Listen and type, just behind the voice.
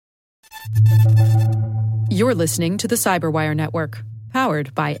You're listening to the Cyberwire Network,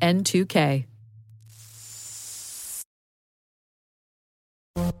 powered by N2K.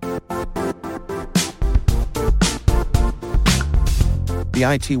 The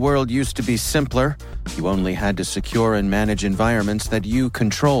IT world used to be simpler. You only had to secure and manage environments that you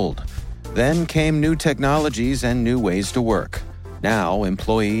controlled. Then came new technologies and new ways to work. Now,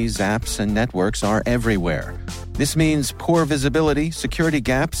 employees, apps, and networks are everywhere. This means poor visibility, security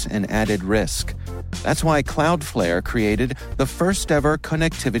gaps, and added risk. That's why Cloudflare created the first-ever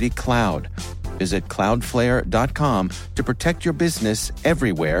connectivity cloud. Visit cloudflare.com to protect your business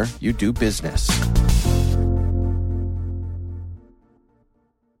everywhere you do business.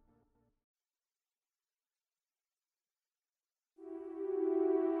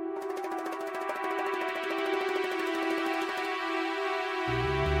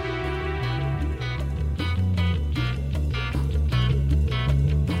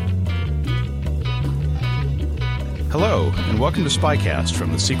 Hello, and welcome to Spycast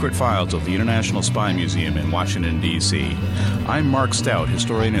from the Secret Files of the International Spy Museum in Washington, D.C. I'm Mark Stout,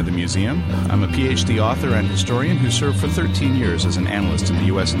 historian of the museum. I'm a Ph.D. author and historian who served for 13 years as an analyst in the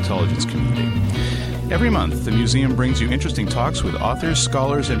U.S. intelligence community. Every month, the museum brings you interesting talks with authors,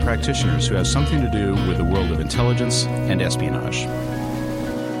 scholars, and practitioners who have something to do with the world of intelligence and espionage.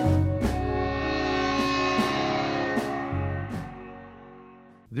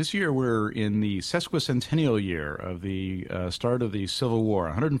 This year, we're in the sesquicentennial year of the start of the Civil War.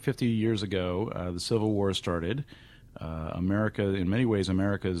 150 years ago, the Civil War started. America, in many ways,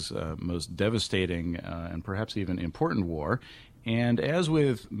 America's most devastating and perhaps even important war. And as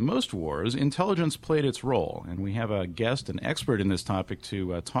with most wars, intelligence played its role. And we have a guest, an expert in this topic,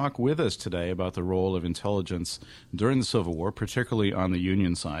 to talk with us today about the role of intelligence during the Civil War, particularly on the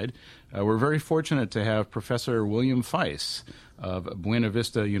Union side. We're very fortunate to have Professor William Feist of Buena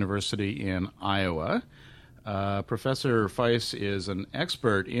Vista University in Iowa. Professor Feist is an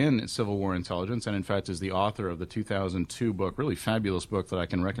expert in Civil War intelligence and, in fact, is the author of the 2002 book, really fabulous book that I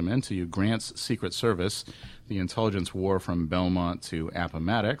can recommend to you, Grant's Secret Service, The Intelligence War from Belmont to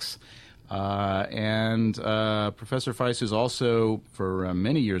Appomattox. And Professor Feist has also, for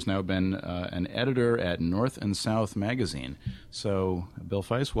many years now, been an editor at North and South magazine. So, Bill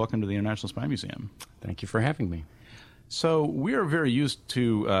Feist, welcome to the International Spy Museum. Thank you for having me. So we are very used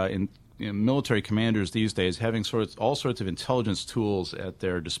to in military commanders these days having all sorts of intelligence tools at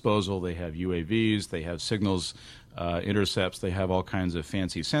their disposal. They have UAVs, they have signals intercepts, they have all kinds of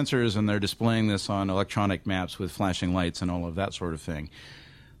fancy sensors, and they're displaying this on electronic maps with flashing lights and all of that sort of thing.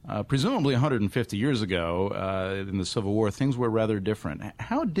 Presumably 150 years ago, in the Civil War, things were rather different.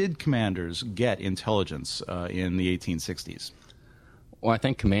 How did commanders get intelligence in the 1860s? Well, I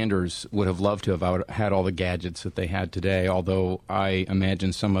think commanders would have loved to have had all the gadgets that they had today, although I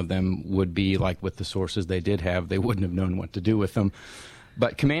imagine some of them would be like with the sources they did have. They wouldn't have known what to do with them.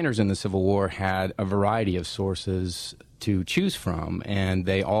 But commanders in the Civil War had a variety of sources to choose from, and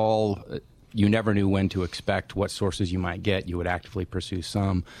they all, you never knew when to expect what sources you might get. You would actively pursue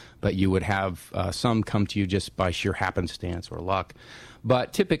some, but you would have some come to you just by sheer happenstance or luck.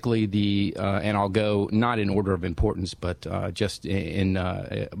 But typically and I'll go not in order of importance, but just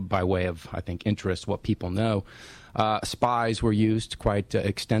by way of, I think, interest, what people know. Spies were used quite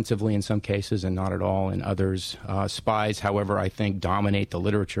extensively in some cases and not at all in others. Spies, however, I think dominate the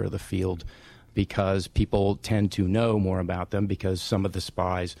literature of the field because people tend to know more about them because some of the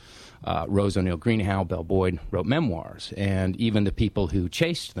spies, Rose O'Neill Greenhow, Bell Boyd, wrote memoirs. And even the people who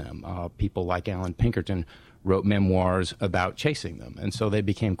chased them, people like Allan Pinkerton, wrote memoirs about chasing them. And so they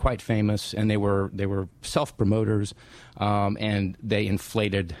became quite famous, and they were self-promoters, and they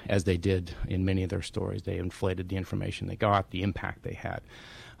inflated, as they did in many of their stories, they inflated the information they got, the impact they had.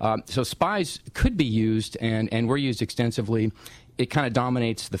 So spies could be used, and were used extensively. It kind of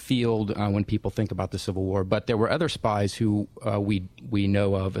dominates the field when people think about the Civil War. But there were other spies who we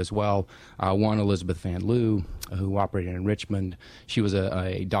know of as well. One, Elizabeth Van Lew, who operated in Richmond. She was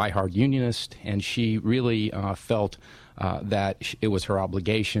a diehard Unionist, and she really felt that it was her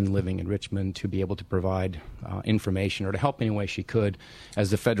obligation living in Richmond to be able to provide information or to help any way she could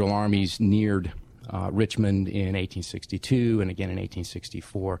as the Federal armies neared Richmond in 1862 and again in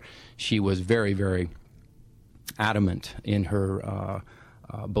 1864. She was very, very adamant in her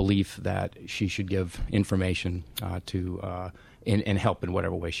belief that she should give information and help in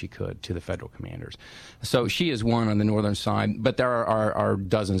whatever way she could to the Federal commanders. So she is one on the northern side, but there are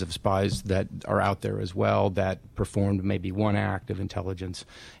dozens of spies that are out there as well that performed maybe one act of intelligence.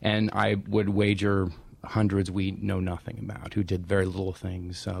 And I would wager hundreds we know nothing about, who did very little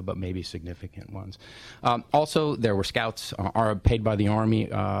things, but maybe significant ones. Also, there were scouts are paid by the Army,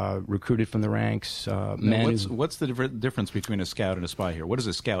 recruited from the ranks. What's the difference between a scout and a spy here? What does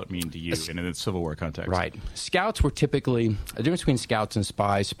a scout mean to you in a Civil War context? Right. Scouts were typically, the difference between scouts and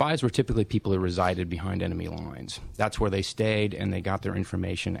spies were typically people who resided behind enemy lines. That's where they stayed, and they got their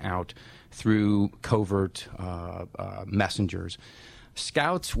information out through covert messengers.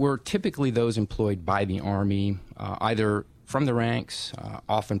 Scouts were typically those employed by the Army, either from the ranks.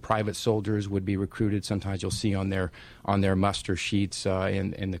 Often private soldiers would be recruited. Sometimes you'll see on their muster sheets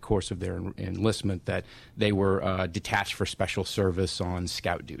in the course of their enlistment that they were detached for special service on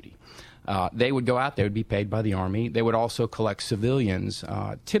scout duty. They would go out, they would be paid by the Army. They would also collect civilians,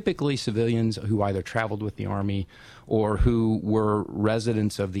 typically civilians who either traveled with the Army or who were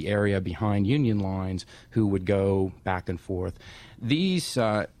residents of the area behind Union lines who would go back and forth. These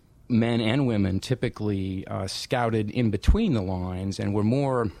men and women typically scouted in between the lines and were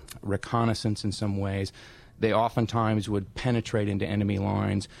more reconnaissance in some ways. They oftentimes would penetrate into enemy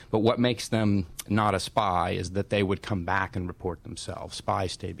lines, but what makes them not a spy is that they would come back and report themselves.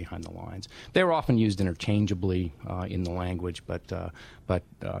 Spies stayed behind the lines. They were often used interchangeably in the language, but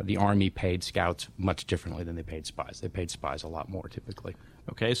the Army paid scouts much differently than they paid spies. They paid spies a lot more typically.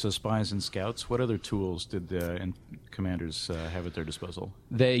 Okay, so spies and scouts. What other tools did the commanders have at their disposal?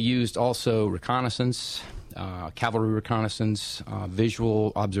 They used also reconnaissance, cavalry reconnaissance,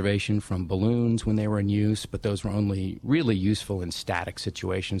 visual observation from balloons when they were in use, but those were only really useful in static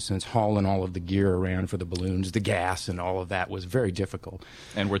situations since hauling all of the gear around for the balloons, the gas, and all of that was very difficult.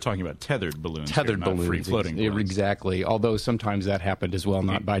 And we're talking about tethered balloons, tethered here, balloons, not free-floating balloons. Exactly, although sometimes that happened as well,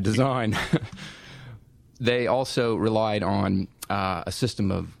 not by design. They also relied on a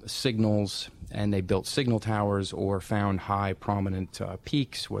system of signals, and they built signal towers or found high prominent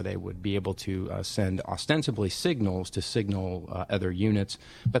peaks where they would be able to send ostensibly signals to signal other units,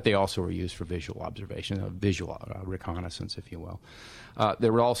 but they also were used for visual observation, visual reconnaissance, if you will.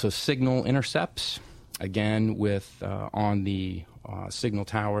 There were also signal intercepts, again with on the signal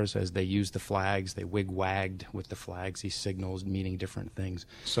towers. As they used the flags, they wig-wagged with the flags, these signals meaning different things.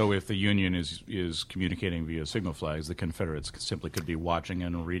 So if the Union is communicating via signal flags, the Confederates simply could be watching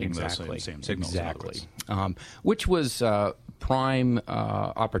and reading those same signals. Exactly. Which was prime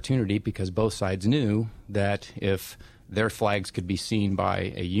opportunity because both sides knew that if their flags could be seen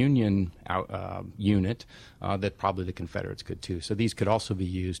by a Union unit, that probably the Confederates could too. So these could also be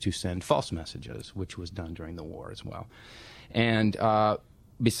used to send false messages, which was done during the war as well. And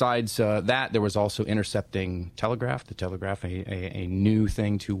besides that, there was also intercepting telegraph. The telegraph, a new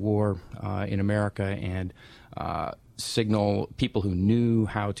thing to war in America, and signal people who knew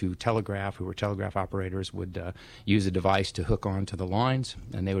how to telegraph, who were telegraph operators, would use a device to hook onto the lines,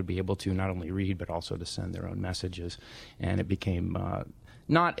 and they would be able to not only read but also to send their own messages. And it became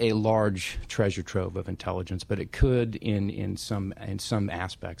not a large treasure trove of intelligence, but it could, in some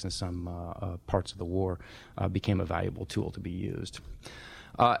aspects, in some parts of the war, became a valuable tool to be used.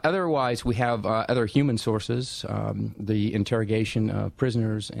 Otherwise, we have other human sources, the interrogation of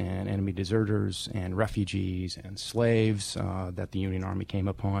prisoners and enemy deserters and refugees and slaves that the Union Army came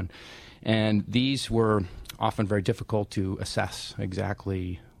upon. And these were often very difficult to assess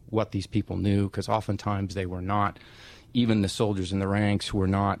exactly what these people knew, because oftentimes they were not, even the soldiers in the ranks were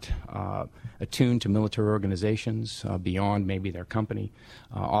not attuned to military organizations beyond maybe their company.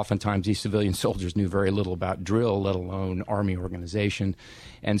 Oftentimes these civilian soldiers knew very little about drill, let alone Army organization.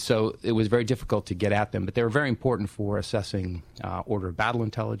 And so it was very difficult to get at them. But they were very important for assessing order of battle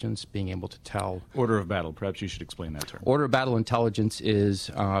intelligence, being able to tell. Order of battle, perhaps you should explain that term. Order of battle intelligence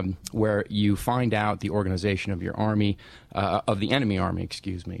is where you find out the organization of your army, of the enemy army,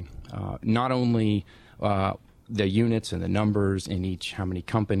 not only the units and the numbers in each, how many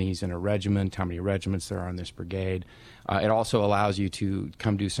companies in a regiment, how many regiments there are in this brigade. It also allows you to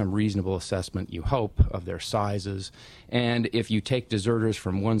come to some reasonable assessment, you hope, of their sizes. And if you take deserters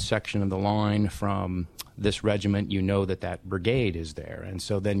from one section of the line from this regiment, you know that that brigade is there. And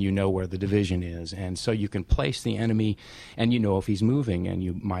so then you know where the division is. And so you can place the enemy, and you know if he's moving. And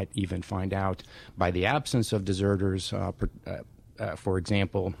you might even find out by the absence of deserters, for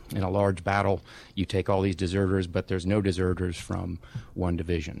example, in a large battle, you take all these deserters, but there's no deserters from one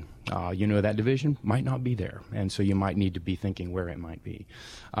division. You know that division might not be there, and so you might need to be thinking where it might be.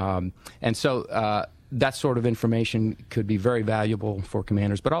 And so that sort of information could be very valuable for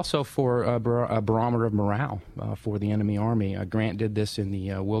commanders, but also for a barometer of morale for the enemy army. Grant did this in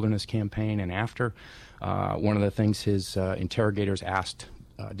the Wilderness Campaign and after. One of the things his interrogators asked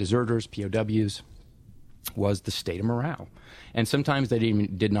deserters, POWs, was the state of morale. And sometimes they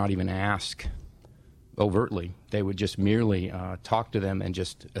did not even ask overtly. They would just merely talk to them and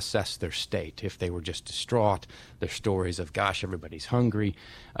just assess their state. If they were just distraught, their stories of, gosh, everybody's hungry,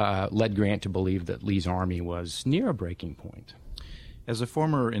 led Grant to believe that Lee's army was near a breaking point. As a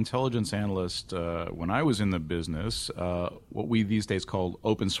former intelligence analyst, when I was in the business, what we these days call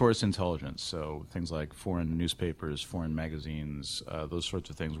open source intelligence, so things like foreign newspapers, foreign magazines, those sorts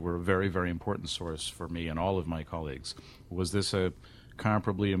of things were a very, very important source for me and all of my colleagues. Was this a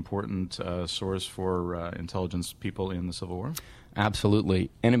comparably important source for intelligence people in the Civil War? Absolutely.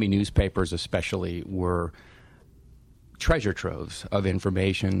 Enemy newspapers especially were treasure troves of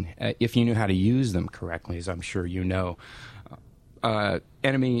information if you knew how to use them correctly, as I'm sure you know.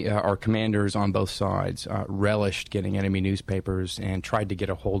 Our commanders on both sides relished getting enemy newspapers and tried to get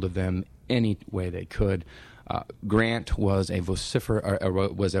a hold of them any way they could. Grant was a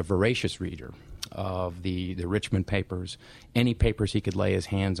voracious reader of the Richmond papers, any papers he could lay his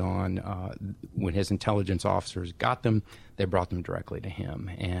hands on. When his intelligence officers got them, they brought them directly to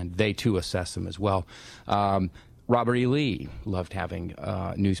him, and they too assessed them as well. Robert E. Lee loved having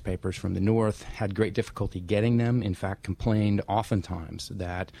newspapers from the North, had great difficulty getting them, in fact complained oftentimes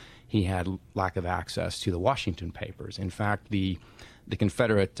that he had lack of access to the Washington papers. In fact, the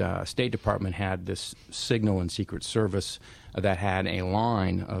Confederate State Department had this Signal and Secret Service that had a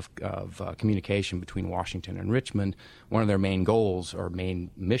line of communication between Washington and Richmond. One of their main goals or main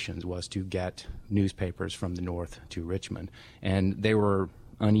missions was to get newspapers from the North to Richmond, and they were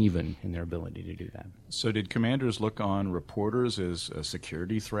uneven in their ability to do that. So did commanders look on reporters as a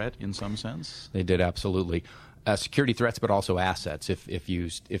security threat in some sense? They did, absolutely. Security threats, but also assets if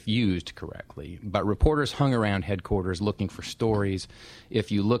used correctly. But reporters hung around headquarters looking for stories.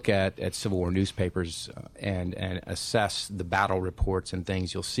 If you look at Civil War newspapers and assess the battle reports and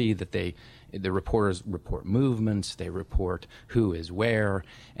things, you'll see that the reporters report movements, they report who is where,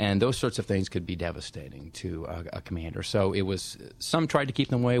 and those sorts of things could be devastating to a commander. So it was, some tried to keep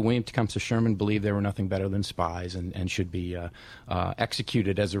them away. William Tecumseh Sherman believed they were nothing better than spies and should be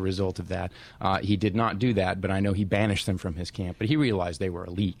executed as a result of that. He did not do that, but I know he banished them from his camp. But he realized they were a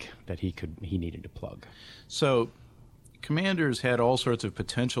leak that he needed to plug. So commanders had all sorts of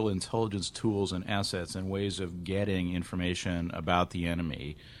potential intelligence tools and assets and ways of getting information about the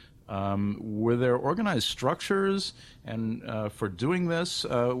enemy. Were there organized structures and for doing this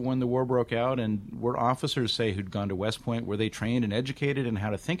when the war broke out? And were officers, say, who'd gone to West Point, were they trained and educated in how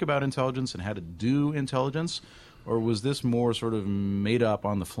to think about intelligence and how to do intelligence? Or was this more sort of made up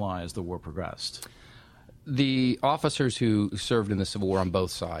on the fly as the war progressed? The officers who served in the Civil War on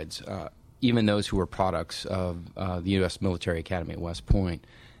both sides, even those who were products of the U.S. Military Academy at West Point,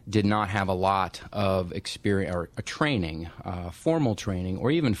 did not have a lot of experience or training, formal training,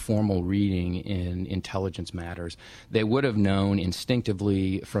 or even formal reading in intelligence matters. They would have known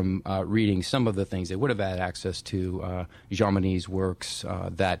instinctively from reading some of the things. They would have had access to Jomini's works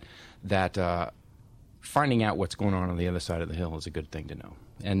that finding out what's going on the other side of the hill is a good thing to know.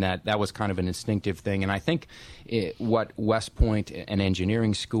 And that was kind of an instinctive thing. And I think what West Point, an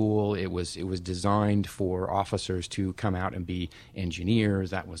engineering school, it was designed for officers to come out and be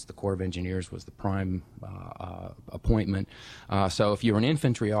engineers. That was the Corps of Engineers was the prime appointment. So if you were an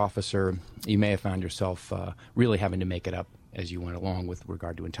infantry officer, you may have found yourself really having to make it up as you went along with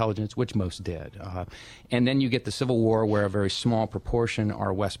regard to intelligence, which most did. And then you get the Civil War, where a very small proportion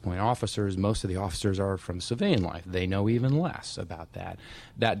are West Point officers. Most of the officers are from civilian life. They know even less about that.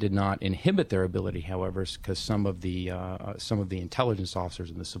 That did not inhibit their ability, however, because some of the intelligence officers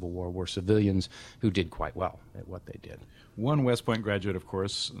in the Civil War were civilians who did quite well at what they did. One West Point graduate, of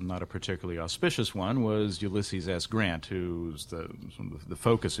course, not a particularly auspicious one, was Ulysses S. Grant, who's the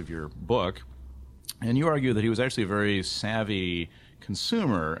focus of your book. And you argue that he was actually a very savvy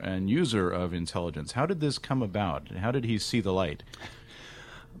consumer and user of intelligence. How did this come about? How did he see the light?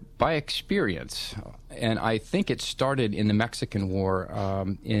 By experience. And I think it started in the Mexican War,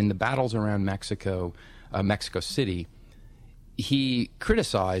 in the battles around Mexico City. He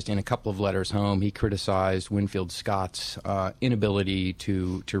criticized, in a couple of letters home, he criticized Winfield Scott's inability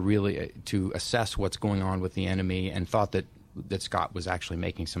to really assess what's going on with the enemy, and thought that Scott was actually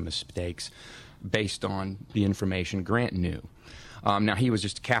making some mistakes based on the information Grant knew. Now, he was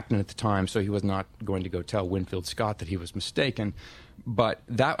just a captain at the time, so he was not going to go tell Winfield Scott that he was mistaken. But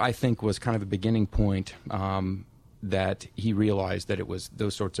that, I think, was kind of a beginning point that he realized that it was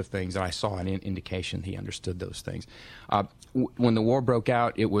those sorts of things, and I saw an indication he understood those things. When the war broke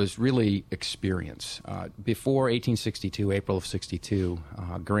out, it was really experience. Before 1862, April of 62,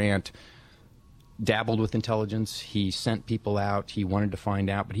 Grant dabbled with intelligence. He sent people out. He wanted to find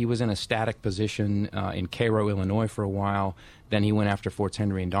out, but he was in a static position in Cairo, Illinois for a while. Then he went after Forts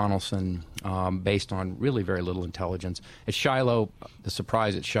Henry and Donelson based on really very little intelligence. At Shiloh, the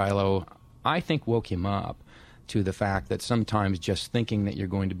surprise at Shiloh, I think woke him up to the fact that sometimes just thinking that you're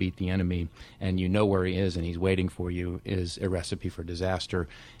going to beat the enemy and you know where he is and he's waiting for you is a recipe for disaster,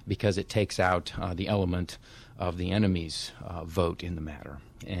 because it takes out the element of the enemy's vote in the matter.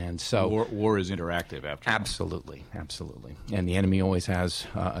 And so war is interactive after all. Absolutely. And the enemy always has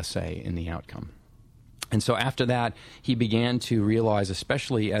a say in the outcome. And so after that, he began to realize,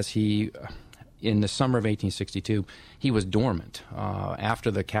 especially as he, in the summer of 1862, he was dormant. After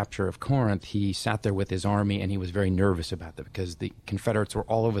the capture of Corinth, he sat there with his army, and he was very nervous about that because the Confederates were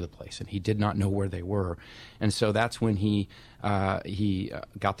all over the place, and he did not know where they were. And so that's when he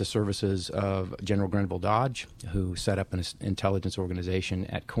got the services of General Grenville Dodge, who set up an intelligence organization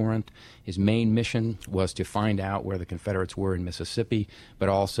at Corinth. His main mission was to find out where the Confederates were in Mississippi, but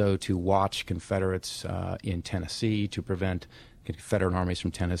also to watch Confederates in Tennessee to prevent Confederate armies from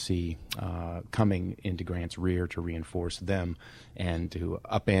Tennessee coming into Grant's rear to reinforce them and to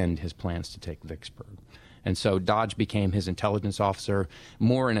upend his plans to take Vicksburg. And so Dodge became his intelligence officer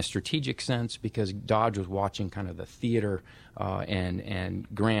more in a strategic sense, because Dodge was watching kind of the theater, and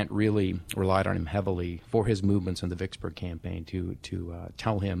Grant really relied on him heavily for his movements in the Vicksburg campaign to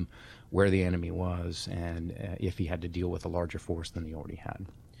tell him where the enemy was and if he had to deal with a larger force than he already had.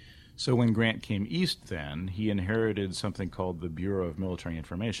 So when Grant came east then, he inherited something called the Bureau of Military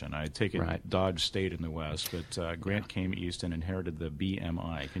Information. I take it Right. Dodge stayed in the West, but Grant came east and inherited the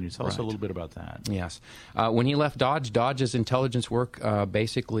BMI. Can you tell us a little bit about that? Yes. When he left Dodge, Dodge's intelligence work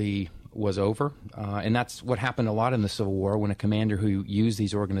basically was over. And that's what happened a lot in the Civil War, when a commander who used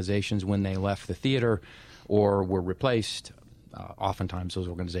these organizations when they left the theater or were replaced, oftentimes those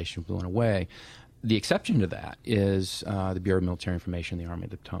organizations went away. The exception to that is the Bureau of Military Information in the Army of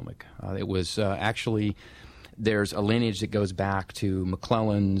the Potomac. It was actually, there's a lineage that goes back to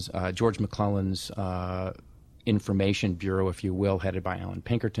George McClellan's Information Bureau, if you will, headed by Allan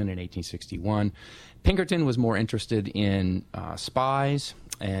Pinkerton in 1861. Pinkerton was more interested in spies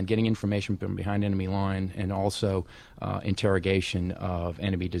and getting information from behind enemy line, and also interrogation of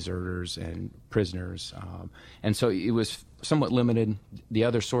enemy deserters and prisoners. And so it was somewhat limited. The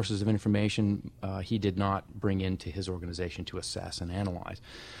other sources of information he did not bring into his organization to assess and analyze.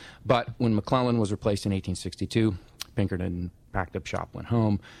 But when McClellan was replaced in 1862, Pinkerton packed up shop, went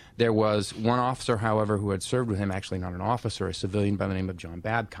home. There was one officer, however, who had served with him, actually not an officer, a civilian by the name of John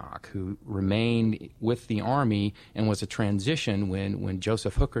Babcock, who remained with the Army and was a transition when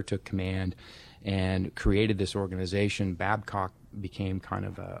Joseph Hooker took command and created this organization. Babcock became kind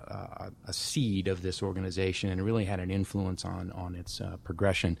of a seed of this organization and really had an influence on its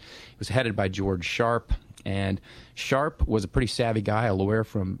progression. It was headed by George Sharp, and Sharp was a pretty savvy guy, a lawyer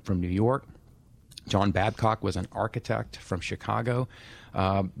from New York. John Babcock was an architect from Chicago.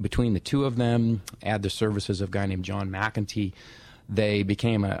 Between the two of them, add the services of a guy named John McEntee, they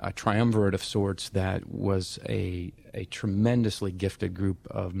became a triumvirate of sorts that was a tremendously gifted group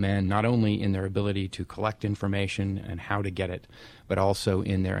of men, not only in their ability to collect information and how to get it, but also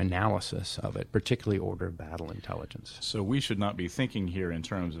in their analysis of it, particularly order of battle intelligence. So we should not be thinking here in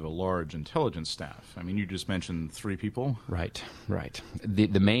terms of a large intelligence staff. I mean, you just mentioned 3 people. Right. The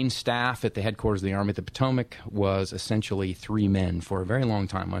main staff at the headquarters of the Army of the Potomac was essentially 3 men for a very long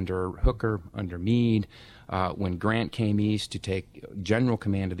time, under Hooker, under Meade. When Grant came east to take general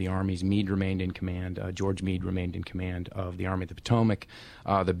command of the armies, Meade remained in command. George Meade remained in command of the Army of the Potomac.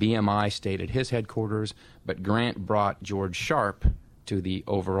 The BMI stayed at his headquarters, but Grant brought George Sharp to the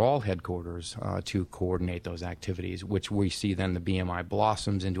overall headquarters to coordinate those activities, which we see then the BMI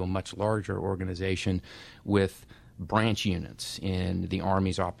blossoms into a much larger organization with branch units in the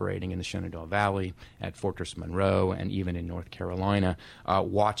armies operating in the Shenandoah Valley, at Fortress Monroe, and even in North Carolina,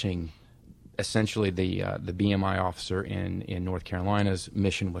 watching. Essentially, the BMI officer in North Carolina's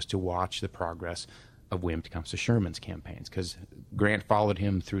mission was to watch the progress of William Tecumseh Sherman's campaigns, because Grant followed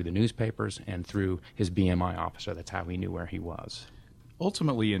him through the newspapers and through his BMI officer. That's how he knew where he was.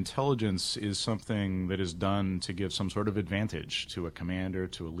 Ultimately, intelligence is something that is done to give some sort of advantage to a commander,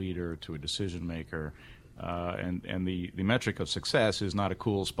 to a leader, to a decision maker. And the metric of success is not a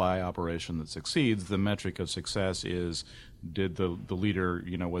cool spy operation that succeeds. The metric of success is, did the leader,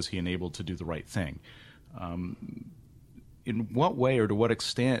 was he enabled to do the right thing? In what way or to what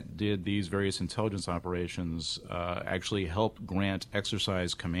extent did these various intelligence operations actually help Grant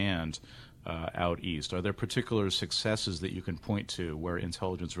exercise command out east? Are there particular successes that you can point to where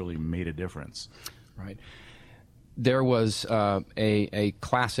intelligence really made a difference? Right. there was a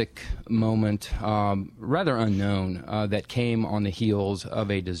classic moment, rather unknown, that came on the heels of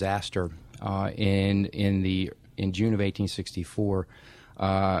a disaster in June of 1864.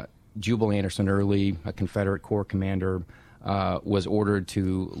 Jubal Anderson Early, a Confederate Corps commander, was ordered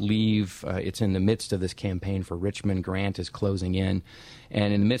to leave. It's in the midst of this campaign for Richmond. Grant is closing in.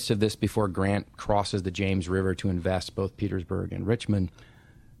 And in the midst of this, before Grant crosses the James River to invest both Petersburg and Richmond,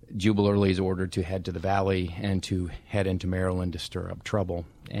 Jubal Early is ordered to head to the valley and to head into Maryland to stir up trouble.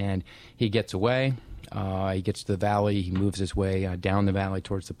 And he gets away. He gets to the valley. He moves his way down the valley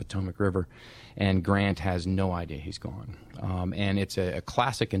towards the Potomac River, and Grant has no idea he's gone. And it's a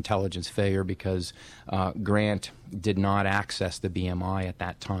classic intelligence failure because Grant did not access the BMI at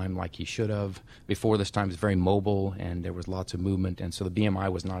that time like he should have. Before this time, it was very mobile, and there was lots of movement, and so the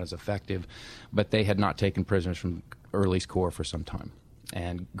BMI was not as effective. But they had not taken prisoners from Early's Corps for some time.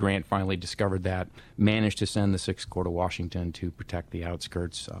 And Grant finally discovered that, managed to send the Sixth Corps to Washington to protect the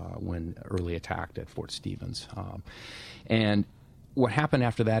outskirts when Early attacked at Fort Stevens. And what happened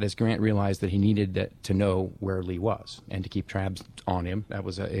after that is Grant realized that he needed to know where Lee was and to keep tabs on him. It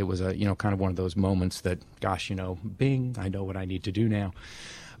was kind of one of those moments that, gosh, bing, I know what I need to do now.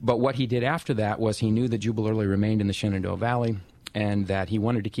 But what he did after that was he knew that Jubal Early remained in the Shenandoah Valley, and that he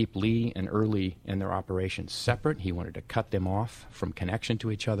wanted to keep Lee and Early and their operations separate. He wanted to cut them off from connection to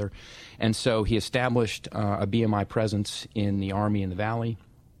each other. And so he established a BMI presence in the Army in the Valley.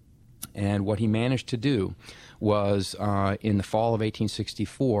 And what he managed to do was, in the fall of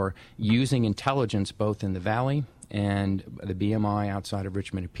 1864, using intelligence both in the Valley and the BMI outside of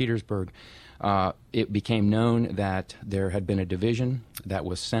Richmond and Petersburg, it became known that there had been a division that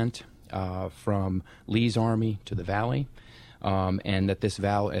was sent from Lee's army to the Valley. And that there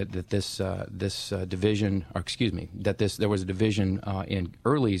was a division in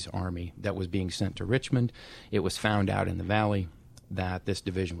Early's army that was being sent to Richmond. It was found out in the Valley that this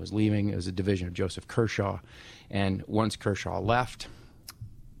division was leaving. It was a division of Joseph Kershaw, and once Kershaw left,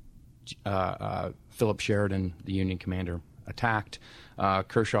 Philip Sheridan, the Union commander, attacked.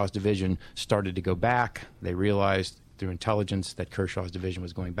 Kershaw's division started to go back. They realized through intelligence that Kershaw's division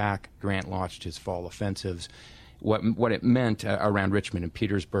was going back. Grant launched his fall offensives. What it meant around Richmond and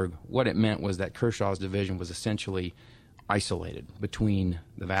Petersburg, what it meant was that Kershaw's division was essentially isolated between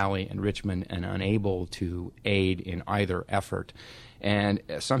the Valley and Richmond and unable to aid in either effort. And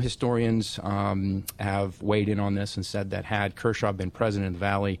some historians have weighed in on this and said that had Kershaw been present in the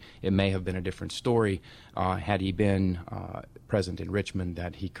Valley, it may have been a different story. Had he been present in Richmond,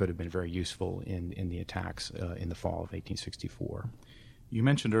 that he could have been very useful in the attacks in the fall of 1864. You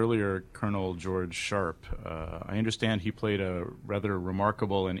mentioned earlier Colonel George Sharp. I understand he played a rather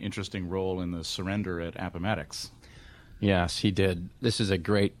remarkable and interesting role in the surrender at Appomattox. Yes, he did. This is a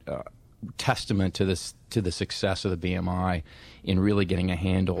great testament to the success of the BMI in really getting a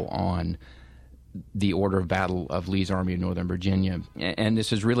handle on the order of battle of Lee's Army of Northern Virginia. And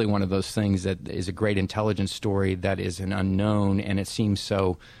this is really one of those things that is a great intelligence story that is an unknown, and it seems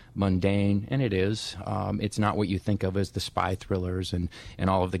so mundane, and it is. It's not what you think of as the spy thrillers and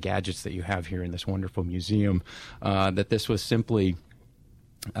all of the gadgets that you have here in this wonderful museum, that this was simply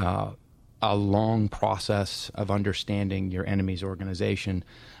a long process of understanding your enemy's organization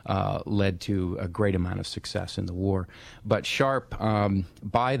led to a great amount of success in the war. But Sharp,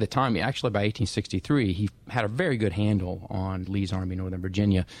 by the time, actually by 1863, he had a very good handle on Lee's Army, Northern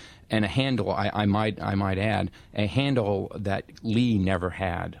Virginia, and a handle, I might add, a handle that Lee never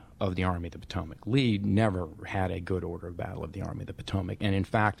had of the Army of the Potomac. Lee never had a good order of battle of the Army of the Potomac, and in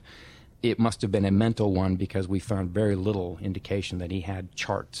fact, it must have been a mental one because we found very little indication that he had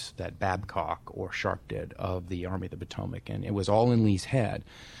charts that Babcock or Sharp did of the Army of the Potomac, and it was all in Lee's head,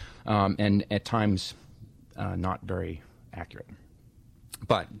 and at times not very accurate.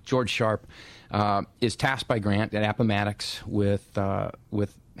 But George Sharp is tasked by Grant at Appomattox with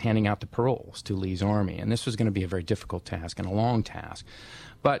handing out the paroles to Lee's army, and this was going to be a very difficult task and a long task.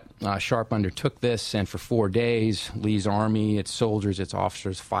 But Sharp undertook this, and for 4 days, Lee's army, its soldiers, its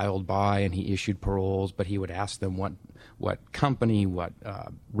officers filed by, and he issued paroles, but he would ask them what company, what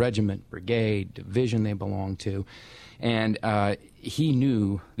regiment, brigade, division they belonged to. And he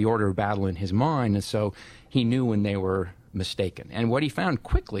knew the order of battle in his mind, and so he knew when they were mistaken. And what he found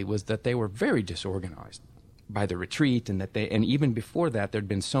quickly was that they were very disorganized by the retreat, and even before that, there'd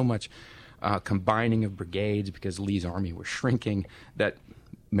been so much combining of brigades because Lee's army was shrinking that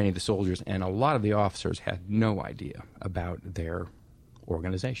many of the soldiers and a lot of the officers had no idea about their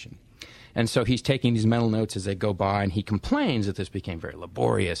organization. And so he's taking these mental notes as they go by, and he complains that this became very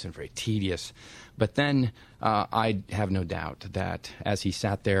laborious and very tedious. But then I have no doubt that as he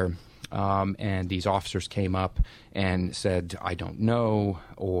sat there and these officers came up and said, "I don't know,"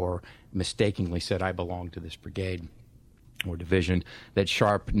 or mistakenly said, "I belong to this brigade or division," that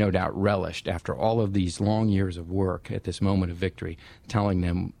Sharp no doubt relished after all of these long years of work at this moment of victory, telling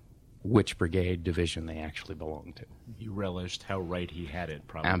them which brigade division they actually belonged to. He relished how right he had it,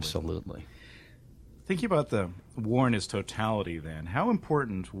 probably. Absolutely. Thinking about the war in its totality then, how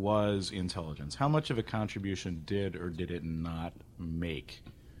important was intelligence? How much of a contribution did or did it not make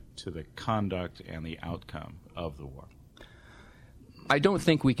to the conduct and the outcome of the war? I don't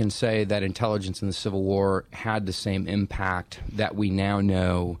think we can say that intelligence in the Civil War had the same impact that we now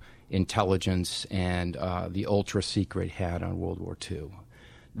know intelligence and the ultra-secret had on World War II.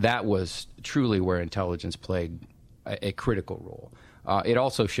 That was truly where intelligence played a critical role. It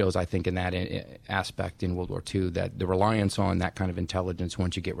also shows, I think, in that aspect in World War II that the reliance on that kind of intelligence,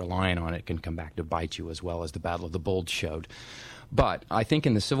 once you get reliant on it, can come back to bite you, as well as the Battle of the Bulge showed. But I think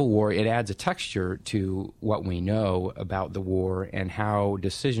in the Civil War, it adds a texture to what we know about the war and how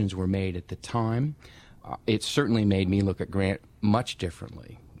decisions were made at the time. It certainly made me look at Grant much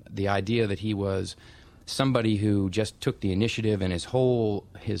differently. The idea that he was somebody who just took the initiative, and his whole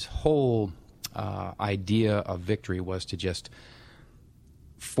idea of victory was to just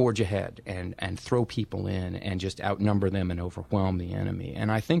forge ahead and throw people in and just outnumber them and overwhelm the enemy.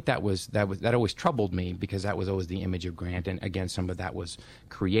 And I think that always troubled me, because that was always the image of Grant. And again, some of that was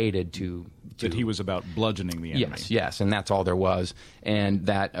created to that he was about bludgeoning the enemy. Yes, and that's all there was. And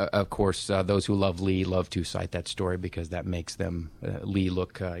that, of course, those who love Lee love to cite that story, because that makes them Lee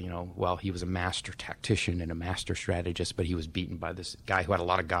look, well, he was a master tactician and a master strategist, but he was beaten by this guy who had a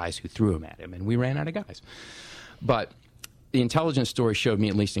lot of guys who threw him at him, and we ran out of guys. But the intelligence story showed me,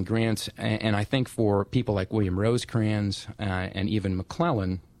 at least in Grant's, and I think for people like William Rosecrans and even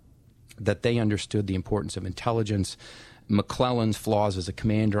McClellan, that they understood the importance of intelligence. McClellan's flaws as a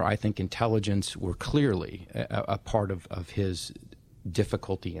commander, I think intelligence were clearly a part of his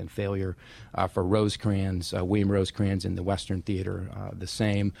difficulty and failure. For Rosecrans, William Rosecrans in the Western Theater, the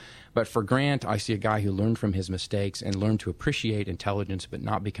same. But for Grant, I see a guy who learned from his mistakes and learned to appreciate intelligence but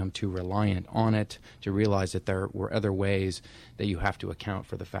not become too reliant on it, to realize that there were other ways that you have to account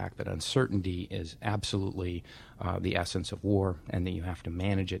for the fact that uncertainty is absolutely the essence of war, and that you have to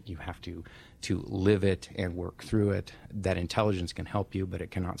manage it, you have to live it and work through it. That intelligence can help you, but it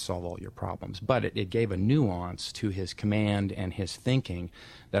cannot solve all your problems. But it gave a nuance to his command and his thinking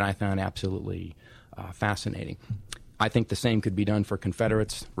that I found absolutely fascinating. I think the same could be done for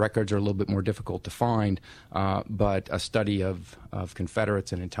Confederates. Records are a little bit more difficult to find, but a study of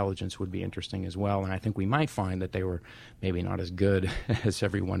Confederates and intelligence would be interesting as well. And I think we might find that they were maybe not as good as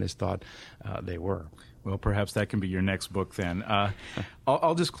everyone has thought they were. Well, perhaps that can be your next book then.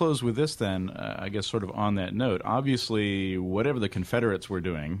 I'll just close with this then, I guess sort of on that note. Obviously, whatever the Confederates were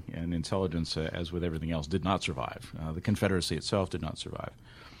doing, and intelligence, as with everything else, did not survive. The Confederacy itself did not survive.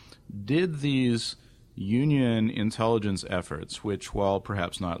 Did these Union intelligence efforts, which, while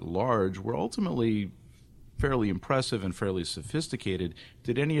perhaps not large, were ultimately fairly impressive and fairly sophisticated,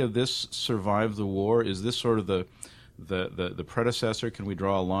 did any of this survive the war? Is this sort of the predecessor? Can we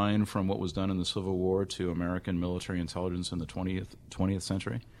draw a line from what was done in the Civil War to American military intelligence in the 20th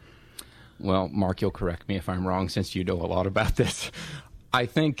century? Well, Mark, you'll correct me if I'm wrong, since you know a lot about this. I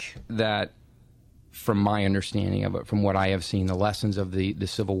think that from my understanding of it, from what I have seen, the lessons of the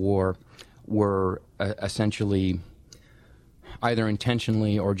Civil War were essentially either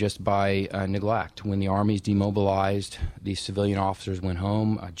intentionally or just by neglect. When the armies demobilized, the civilian officers went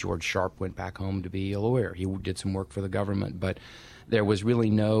home. George Sharp went back home to be a lawyer. He did some work for the government, but there was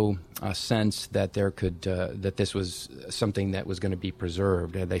really no sense that that this was something that was going to be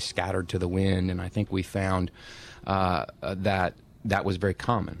preserved. They scattered to the wind, and I think we found that was very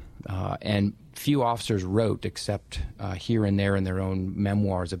common. And few officers wrote, except here and there in their own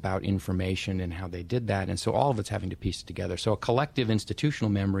memoirs, about information and how they did that. And so all of it's having to piece it together. So a collective institutional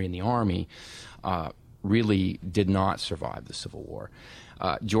memory in the Army really did not survive the Civil War.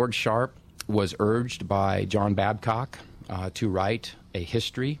 George Sharp was urged by John Babcock to write a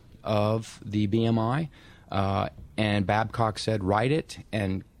history of the BMI, and Babcock said, write it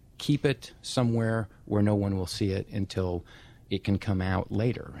and keep it somewhere where no one will see it until it can come out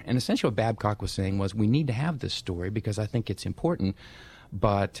later. And essentially what Babcock was saying was, we need to have this story because I think it's important,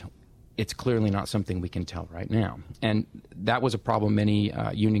 but it's clearly not something we can tell right now. And that was a problem many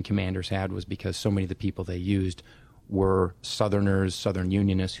Union commanders had, was because so many of the people they used were Southerners, Southern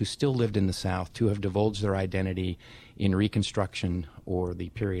Unionists who still lived in the South. To have divulged their identity in Reconstruction or the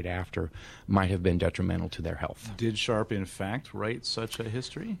period after might have been detrimental to their health. Did Sharp, in fact, write such a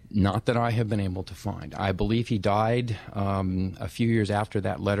history? Not that I have been able to find. I believe he died a few years after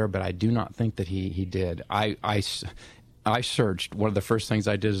that letter, but I do not think that he did. I searched. One of the first things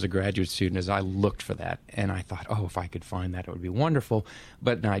I did as a graduate student is I looked for that, and I thought, if I could find that, it would be wonderful.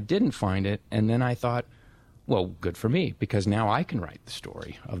 But I didn't find it, and then I thought, well, good for me, because now I can write the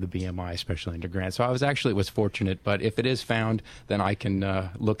story of the BMI Special Interest Grant. So I was fortunate, but if it is found, then I can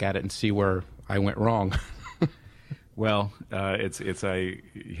look at it and see where I went wrong. Well,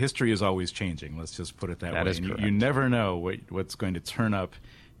 history is always changing. Let's just put it that way. That is correct. You never know what's going to turn up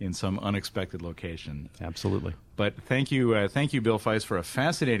in some unexpected location. Absolutely. But thank you, Bill Feist, for a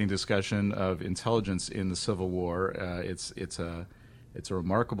fascinating discussion of intelligence in the Civil War. It's a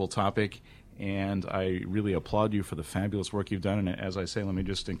remarkable topic, and I really applaud you for the fabulous work you've done. And as I say, let me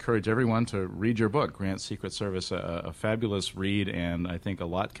just encourage everyone to read your book, Grant's Secret Service, a fabulous read, and I think a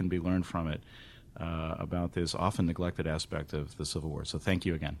lot can be learned from it about this often neglected aspect of the Civil War. So thank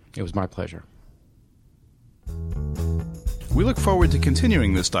you again. It was my pleasure. We look forward to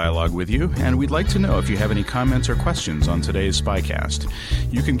continuing this dialogue with you, and we'd like to know if you have any comments or questions on today's Spycast.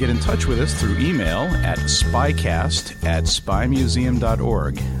 You can get in touch with us through email at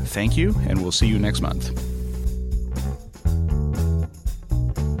spycast@spymuseum.org. Thank you, and we'll see you next month.